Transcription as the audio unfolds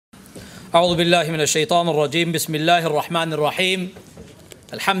أعوذ بالله من الشيطان الرجيم بسم الله الرحمن الرحيم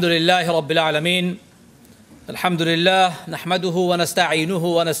الحمد لله رب العالمين الحمد لله نحمده ونستعينه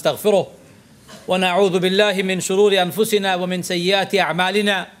ونستغفره ونعوذ بالله من شرور أنفسنا ومن سيئات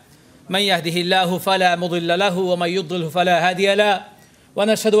أعمالنا من يهده الله فلا مضل له ومن يضلل فلا هادي له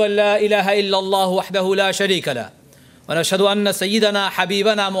ونشهد أن لا إله إلا الله وحده لا شريك له ونشهد أن سيدنا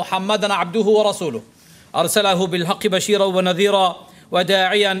حبيبنا محمدا عبده ورسوله أرسله بالحق بشيرا ونذيرا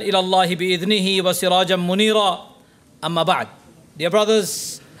وداعيا إلى الله بإذنه وسراجا منيرا أما بعد. Dear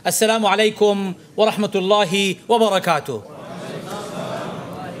brothers, Assalamu alaikum wa rahmatullahi wa barakatuh.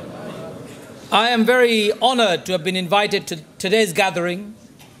 I am very honored to have been invited to today's gathering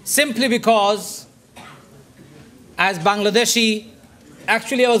simply because as Bangladeshi,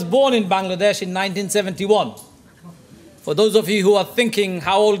 actually I was born in Bangladesh in 1971. For those of you who are thinking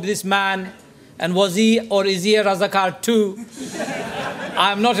how old this man and was he or is he a Razakar too?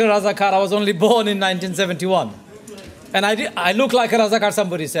 I am not a Razakar, I was only born in 1971. And I look like a Razakar,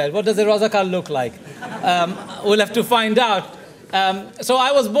 somebody said. What does a Razakar look like? We'll have to find out. So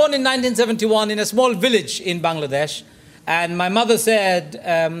I was born in 1971 in a small village in Bangladesh. And my mother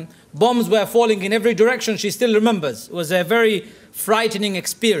said bombs were falling in every direction. She still remembers. It was a very frightening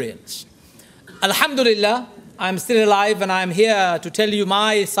experience. Alhamdulillah, I'm still alive and I'm here to tell you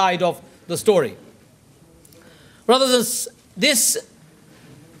my side of the story. Brothers, this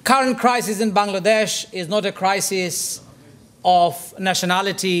current crisis in Bangladesh is not a crisis of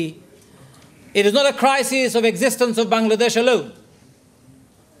nationality. It is not a crisis of existence of Bangladesh alone.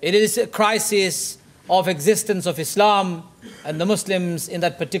 It is a crisis of existence of Islam and the Muslims in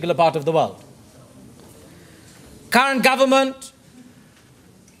that particular part of the world. Current government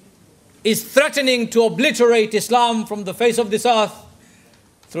is threatening to obliterate Islam from the face of this earth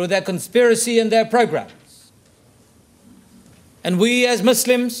through their conspiracy and their programs. And we as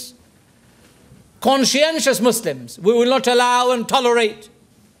Muslims, conscientious Muslims, we will not allow and tolerate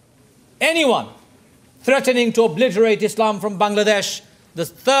anyone threatening to obliterate Islam from Bangladesh, the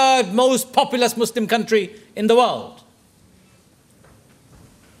third most populous Muslim country in the world.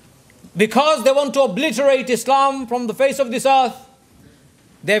 Because they want to obliterate Islam from the face of this earth,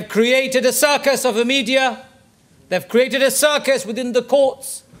 they've created a circus of the media, they've created a circus within the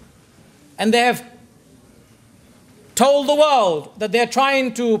courts, and they have told the world that they're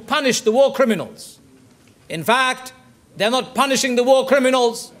trying to punish the war criminals. In fact, they're not punishing the war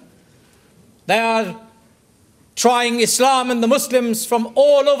criminals. They are trying Islam and the Muslims from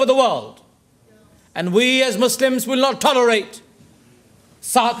all over the world. And we as Muslims will not tolerate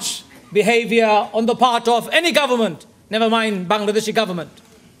such behavior on the part of any government, never mind Bangladeshi government.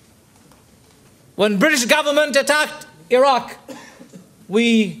 When British government attacked Iraq,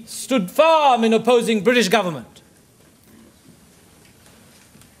 we stood firm in opposing British government.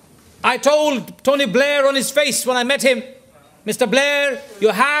 I told Tony Blair on his face when I met him, Mr. Blair,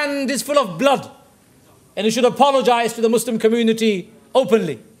 your hand is full of blood and you should apologize to the Muslim community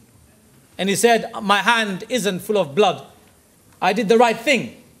openly. And he said, my hand isn't full of blood. I did the right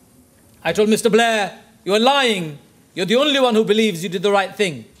thing. I told Mr. Blair, you're lying. You're the only one who believes you did the right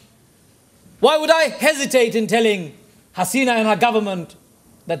thing. Why would I hesitate in telling Hasina and her government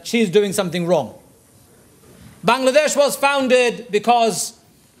that she's doing something wrong? Bangladesh was founded because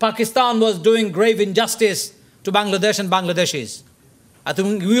Pakistan was doing grave injustice to Bangladesh and Bangladeshis. I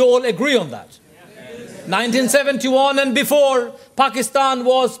think we all agree on that. 1971 and before, Pakistan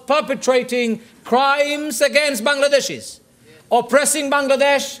was perpetrating crimes against Bangladeshis, oppressing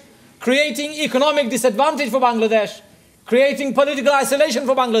Bangladesh, creating economic disadvantage for Bangladesh, creating political isolation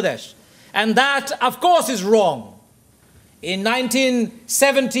for Bangladesh. And that, of course, is wrong. In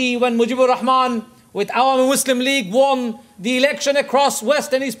 1970, when Mujibur Rahman with Awami Muslim League won the election across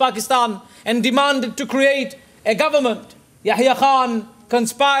West and East Pakistan and demanded to create a government, Yahya Khan,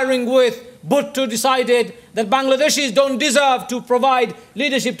 conspiring with Bhutto, decided that Bangladeshis don't deserve to provide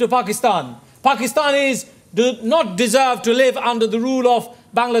leadership to Pakistan. Pakistanis do not deserve to live under the rule of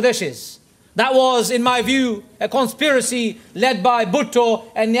Bangladeshis. That was, in my view, a conspiracy led by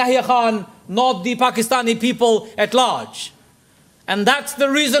Bhutto and Yahya Khan, not the Pakistani people at large. And that's the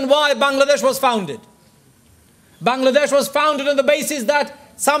reason why Bangladesh was founded. Bangladesh was founded on the basis that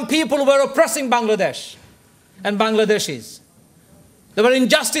some people were oppressing Bangladesh and Bangladeshis. There were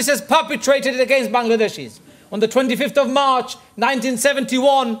injustices perpetrated against Bangladeshis. On the 25th of March,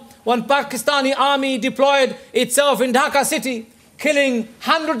 1971, when Pakistani army deployed itself in Dhaka city, killing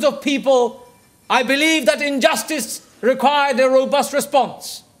hundreds of people, I believe that injustice required a robust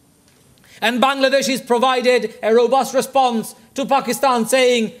response. And Bangladeshis provided a robust response to Pakistan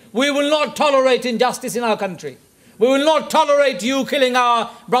saying, we will not tolerate injustice in our country. We will not tolerate you killing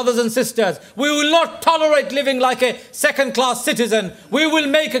our brothers and sisters. We will not tolerate living like a second-class citizen. We will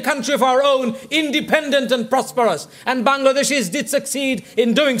make a country of our own, independent and prosperous. And Bangladeshis did succeed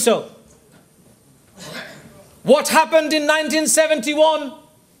in doing so. What happened in 1971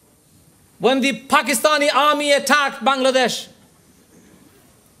 when the Pakistani army attacked Bangladesh?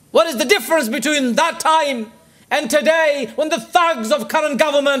 What is the difference between that time and today when the thugs of current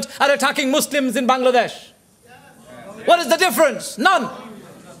government are attacking Muslims in Bangladesh? What is the difference? None.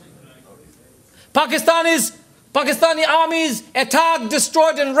 Pakistani armies attacked,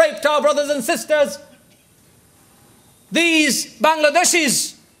 destroyed and raped our brothers and sisters. These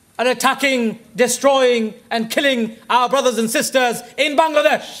Bangladeshis are attacking, destroying and killing our brothers and sisters in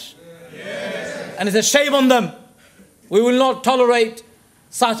Bangladesh. Yes. And it's a shame on them. We will not tolerate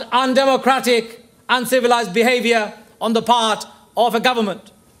such undemocratic, uncivilized behavior on the part of a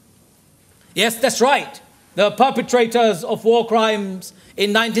government. Yes, that's right. The perpetrators of war crimes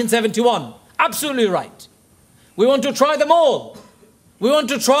in 1971. Absolutely right. We want to try them all. We want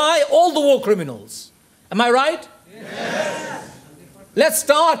to try all the war criminals. Am I right? Yes. Let's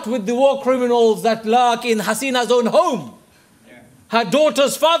start with the war criminals that lurk in Hasina's own home. Her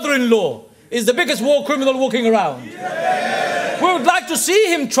daughter's father-in-law is the biggest war criminal walking around. Yes. We would like to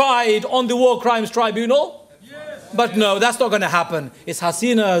see him tried on the War Crimes Tribunal. Yes. But no, that's not going to happen. It's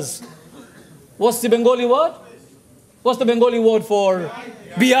Hasina's... What's the Bengali word? What's the Bengali word for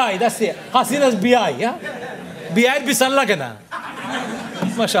BI? That's it. Hasina's BI, yeah? BI bisan lagana.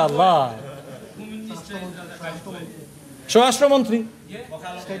 MashaAllah. Shwashtra Mantri.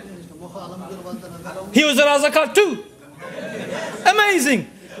 He was a Razakar too. Amazing.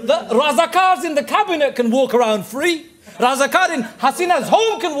 The Razakars in the cabinet can walk around free. Razakar in Hasina's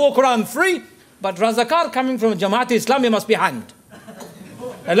home can walk around free. But Razakar coming from Jamaat-e-Islami must be hanged.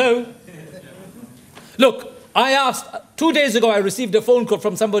 Hello? Look, I asked, 2 days ago I received a phone call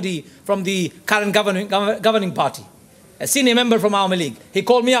from somebody from the current governing party, a senior member from Awami League. He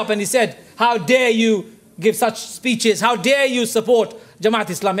called me up and he said, how dare you give such speeches? How dare you support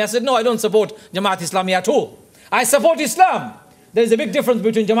Jamaat-Islami? I said, no, I don't support Jamaat-Islami at all. I support Islam. There is a big difference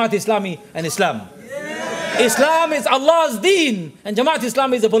between Jamaat-Islami and Islam. Yeah. Islam is Allah's deen and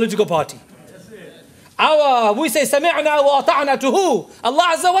Jamaat-Islami is a political party. We say, Sami'na wa ata'na to who?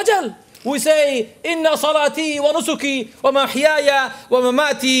 Allah Azza wa Jal. We say, Inna salati wa nusuki wa mahyaya wa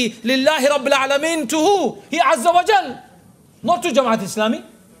mamati lillahi rabbil alamin to who? He Azza wa Jal. Not to Jamaat-Islami.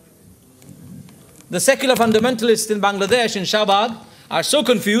 The secular fundamentalists in Bangladesh, in Shahbag, are so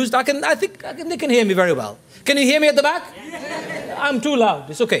confused. I think they can hear me very well. Can you hear me at the back? I'm too loud.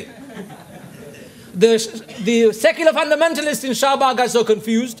 It's okay. The secular fundamentalists in Shahbag are so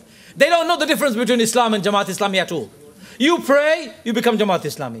confused. They don't know the difference between Islam and Jamaat-Islami at all. You pray, you become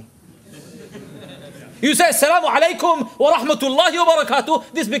Jamaat-Islami. You say, Assalamu alaikum wa rahmatullahi wa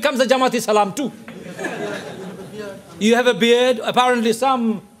barakatuh. This becomes a Jamaat-Islam too. You have a beard. Apparently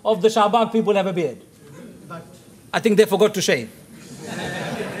some of the Shahbag people have a beard. I think they forgot to shave.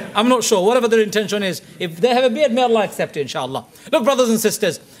 I'm not sure. Whatever their intention is, if they have a beard, may Allah accept it, inshallah. Look, brothers and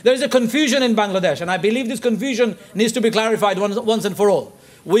sisters, there is a confusion in Bangladesh, and I believe this confusion needs to be clarified once and for all.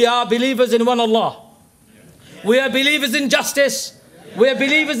 We are believers in one Allah. We are believers in justice. We are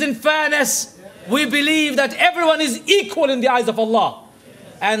believers in fairness. We believe that everyone is equal in the eyes of Allah.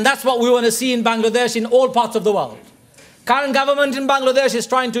 And that's what we want to see in Bangladesh, in all parts of the world. Current government in Bangladesh is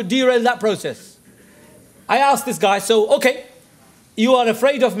trying to derail that process. I asked this guy, so, okay, you are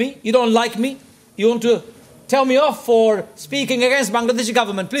afraid of me, you don't like me, you want to tell me off for speaking against Bangladeshi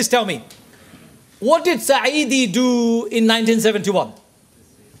government. Please tell me, what did Saidi do in 1971?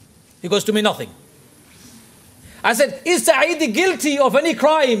 He goes to me, nothing. I said, is Saidi guilty of any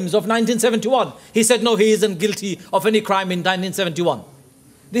crimes of 1971? He said, no, he isn't guilty of any crime in 1971.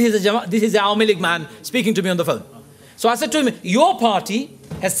 This is a Awami League man speaking to me on the phone. So I said to him, your party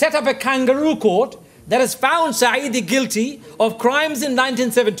has set up a kangaroo court that has found Saidi guilty of crimes in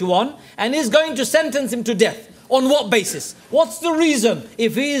 1971 and is going to sentence him to death. On what basis? What's the reason?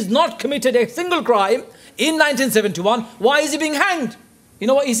 If he has not committed a single crime in 1971, why is he being hanged? You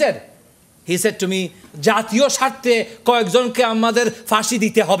know what he said? He said to me, Jatiyo sharte koyekjonke amader fashi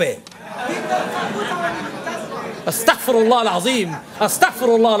dite hobe. Astaghfirullah al-Azim.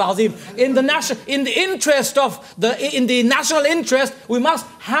 Astaghfirullah al-Azim. In the national interest, we must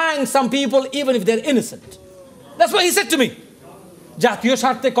hang some people even if they're innocent. That's what he said to me. Jatiyo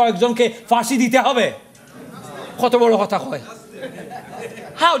sharte koyekjonke fashi dite hobe. Koto boro kotha koy.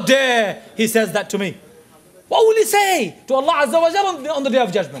 How dare he says that to me? What will he say to Allah Azza wa Jalla on the day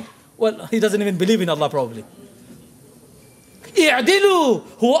of judgment? Well, he doesn't even believe in Allah probably. i'dilu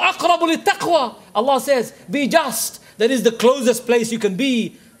huwa aqrabu littaqwa. Allah says, be just. That is the closest place you can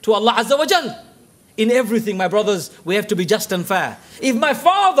be to Allah Azza wa Jal. In everything, my brothers, we have to be just and fair. If my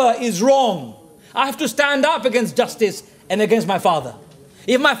father is wrong, I have to stand up against justice and against my father.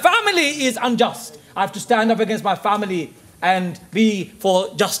 If my family is unjust, I have to stand up against my family and be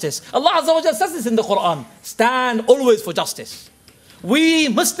for justice. Allah Azza wa Jal says this in the Quran. Stand always for justice. We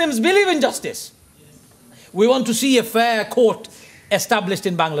Muslims believe in justice. We want to see a fair court established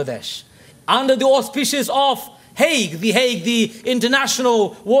in Bangladesh under the auspices of Hague, the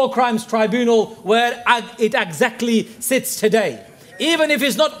International War Crimes Tribunal, where it exactly sits today. Even if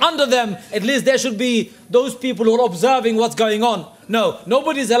it's not under them, at least there should be those people who are observing what's going on. No,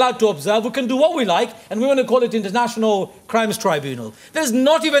 nobody is allowed to observe. We can do what we like, and we want to call it International Crimes Tribunal. There's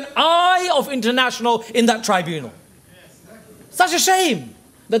not even eye of international in that tribunal. Such a shame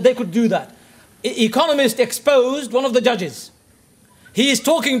that they could do that. Economist exposed one of the judges. He is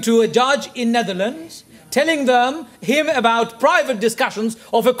talking to a judge in Netherlands, telling him about private discussions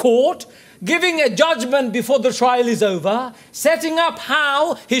of a court, giving a judgment before the trial is over, setting up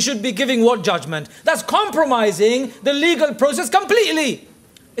how he should be giving what judgment. That's compromising the legal process completely.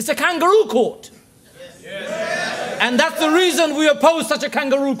 It's a kangaroo court. Yes. And that's the reason we oppose such a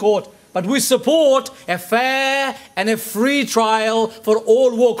kangaroo court. But we support a fair and a free trial for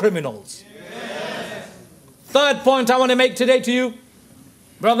all war criminals. Yes. Third point I want to make today to you,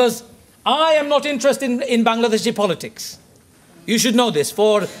 brothers, I am not interested in Bangladeshi politics. You should know this.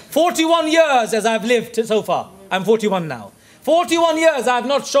 For 41 years as I've lived so far, I'm 41 now. 41 years I have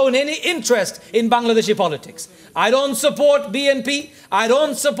not shown any interest in Bangladeshi politics. I don't support BNP. I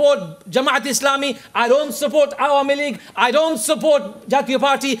don't support Jamaat Islami. I don't support Awami League. I don't support Jatiya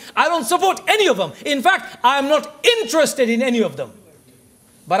Party. I don't support any of them. In fact, I am not interested in any of them.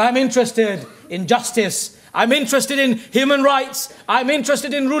 But I'm interested in justice. I'm interested in human rights. I'm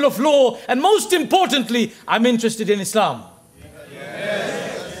interested in rule of law. And most importantly, I'm interested in Islam.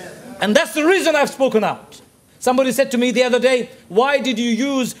 Yes. And that's the reason I've spoken out. Somebody said to me the other day, why did you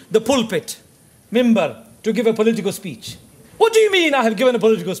use the pulpit, mimbar, to give a political speech? What do you mean I have given a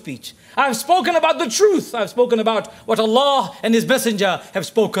political speech? I've spoken about the truth. I've spoken about what Allah and His Messenger have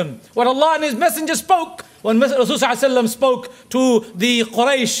spoken. What Allah and His Messenger spoke. When Rasulullah spoke to the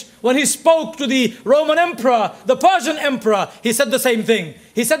Quraysh, when he spoke to the Roman Emperor, the Persian Emperor, he said the same thing.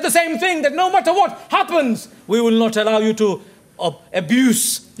 He said the same thing, that no matter what happens, we will not allow you to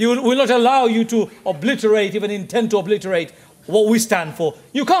abuse. We will not allow you to obliterate, even intend to obliterate what we stand for.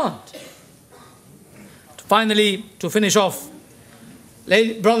 You can't. Finally, to finish off,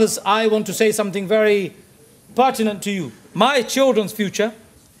 brothers, I want to say something very pertinent to you. My children's future,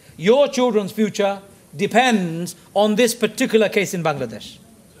 your children's future, depends on this particular case in Bangladesh.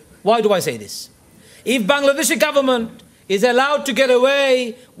 Why do I say this? If Bangladeshi government is allowed to get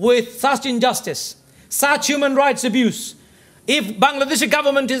away with such injustice, such human rights abuse, if Bangladeshi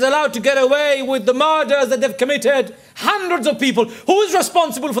government is allowed to get away with the murders that they've committed, hundreds of people, who is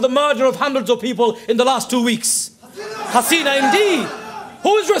responsible for the murder of hundreds of people in the last 2 weeks? Hasina indeed.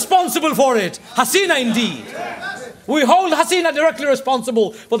 Who is responsible for it? Hasina indeed. We hold Hasina directly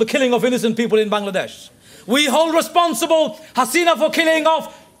responsible for the killing of innocent people in Bangladesh. We hold responsible Hasina for killing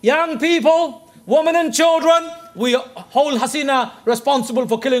of young people, women and children. We hold Hasina responsible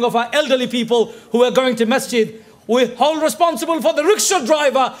for killing of our elderly people who are going to masjid. We hold responsible for the rickshaw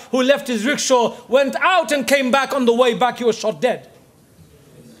driver who left his rickshaw, went out and came back. On the way back, he was shot dead.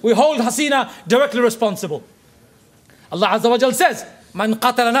 We hold Hasina directly responsible. Allah Azza wa Jal says, من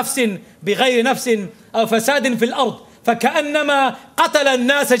قتل نفس بغير نفس أو فساد في الأرض فكأنما قتل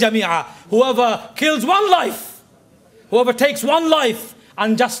الناس جميعا. Whoever kills one life, whoever takes one life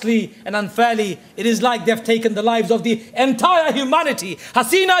unjustly and unfairly, it is like they've taken the lives of the entire humanity.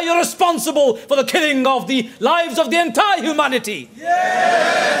 Hasina, you're responsible for the killing of the lives of the entire humanity.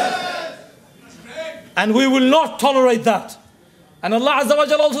 Yes. And we will not tolerate that. And Allah Azza wa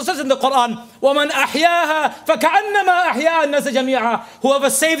Jalla also says in the Quran, وَمَنْ أَحْيَاهَا فَكَأَنَّمَا أَحْيَاءَ النَّاسَ جَمِيعًا. Whoever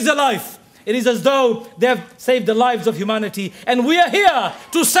saves a life, it is as though they have saved the lives of humanity. And we are here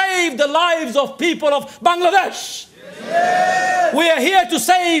to save the lives of people of Bangladesh. Yes. We are here to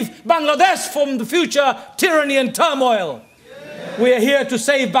save Bangladesh from the future tyranny and turmoil. Yes. We are here to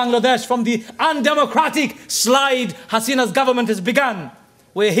save Bangladesh from the undemocratic slide Hasina's government has begun.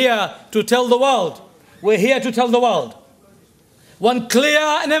 We're here to tell the world. We're here to tell the world one clear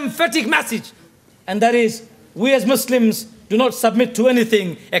and emphatic message, and that is, we as Muslims do not submit to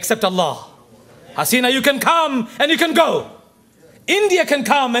anything except Allah. Hasina, you can come and you can go. India can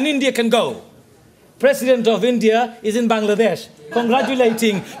come and India can go. President of India is in Bangladesh,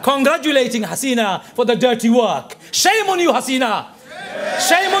 congratulating Hasina for the dirty work. Shame on you, Hasina.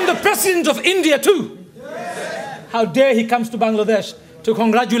 Shame on the President of India too. How dare he comes to Bangladesh to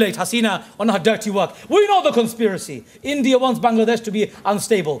congratulate Hasina on her dirty work. We know the conspiracy. India wants Bangladesh to be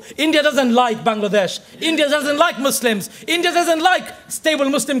unstable. India doesn't like Bangladesh. India doesn't like Muslims. India doesn't like stable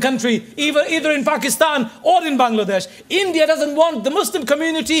Muslim country, either in Pakistan or in Bangladesh. India doesn't want the Muslim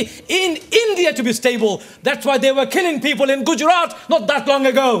community in India to be stable. That's why they were killing people in Gujarat not that long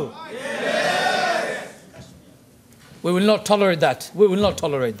ago. We will not tolerate that. We will not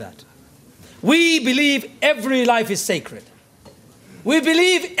tolerate that. We believe every life is sacred. We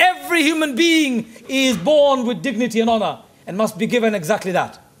believe every human being is born with dignity and honor and must be given exactly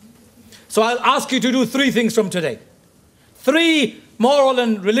that. So I'll ask you to do 3 things from today. 3 moral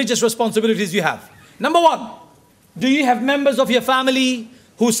and religious responsibilities you have. Number 1, do you have members of your family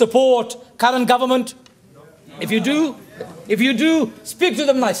who support current government? If you do, speak to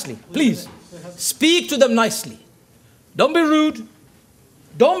them nicely, please. Speak to them nicely. Don't be rude.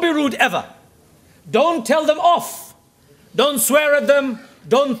 Don't be rude ever. Don't tell them off. Don't swear at them.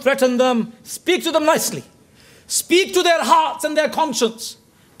 Don't threaten them. Speak to them nicely. Speak to their hearts and their conscience.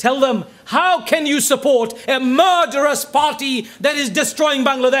 Tell them, how can you support a murderous party that is destroying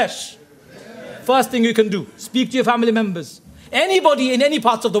Bangladesh? First thing you can do, speak to your family members. Anybody in any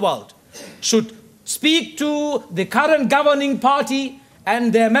parts of the world should speak to the current governing party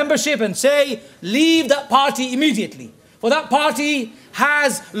and their membership and say, leave that party immediately. For that party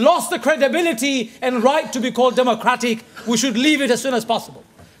has lost the credibility and right to be called democratic. We should leave it as soon as possible.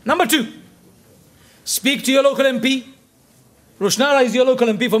 Number 2, speak to your local MP. Rushnara is your local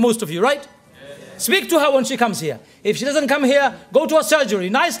MP for most of you, right? Speak to her when she comes here. If she doesn't come here, go to her surgery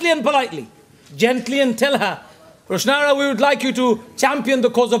nicely and politely, gently, and tell her, Rushnara, we would like you to champion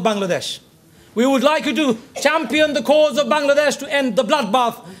the cause of Bangladesh. We would like you to champion the cause of Bangladesh to end the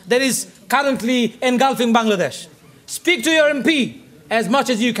bloodbath that is currently engulfing Bangladesh. Speak to your MP as much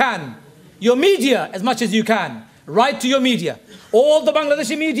as you can. Your media as much as you can. Write to your media. All the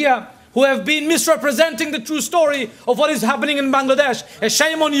Bangladeshi media who have been misrepresenting the true story of what is happening in Bangladesh.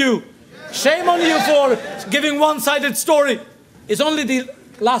 Shame on you. Shame on you for giving one-sided story. It's only the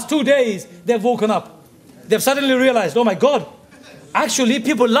last 2 days they've woken up. They've suddenly realized, oh my God, actually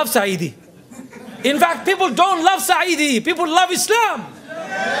people love Saidi. In fact, people don't love Saidi. People love Islam.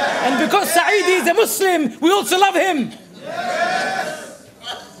 And because Saidi is a Muslim, we also love him.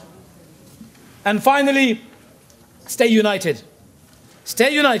 And finally, stay united.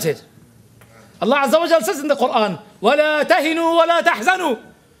 Stay united. Allah Azza wa Jalla says in the Quran, وَلَا تَهِنُوا وَلَا تَحْزَنُوا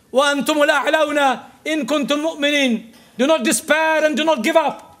وَأَنْتُمُ الْأَعْلَوْنَ إِن كُنْتُم مُؤْمِنِينَ. Do not despair and do not give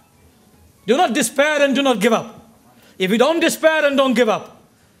up. Do not despair and do not give up. If you don't despair and don't give up,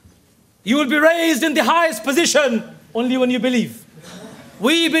 you will be raised in the highest position only when you believe.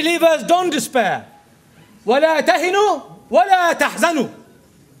 We believers don't despair. وَلَا تَهِنُوا وَلَا تَحْزَنُوا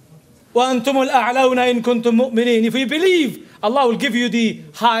وَأَنْتُمُ الْأَعْلَوْنَ إِن كُنْتُم مُؤْمِنِينَ. If you believe, Allah will give you the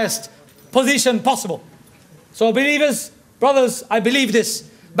highest position possible. So believers, brothers, I believe this.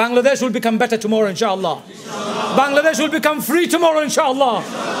 Bangladesh will become better tomorrow, inshallah. Bangladesh will become free tomorrow, inshallah.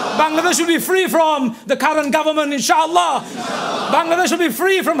 Bangladesh will be free from the current government, inshallah. Bangladesh will be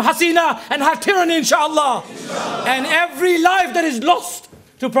free from Hasina and her tyranny, inshallah. And every life that is lost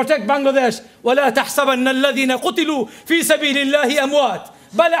to protect Bangladesh. وَلَا تَحْسَبَنَّ الَّذِينَ قُتِلُوا فِي سَبِيلِ اللَّهِ أَمْوَاتٍ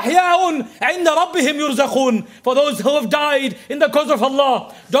بَلْ أَحْيَاءٌ عِنْدَ رَبِّهِمْ يُرْزَقُونَ. For those who have died in the cause of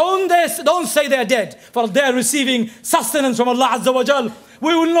Allah, don't say they're dead, for they're receiving sustenance from Allah Azza wa Jal.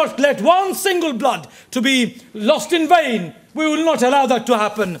 We will not let one single blood to be lost in vain. We will not allow that to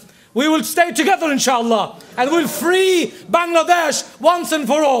happen. We will stay together, inshallah, and we'll free Bangladesh once and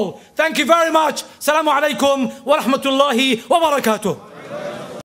for all. Thank you very much. Assalamu alaikum wa rahmatullahi wa barakatuh.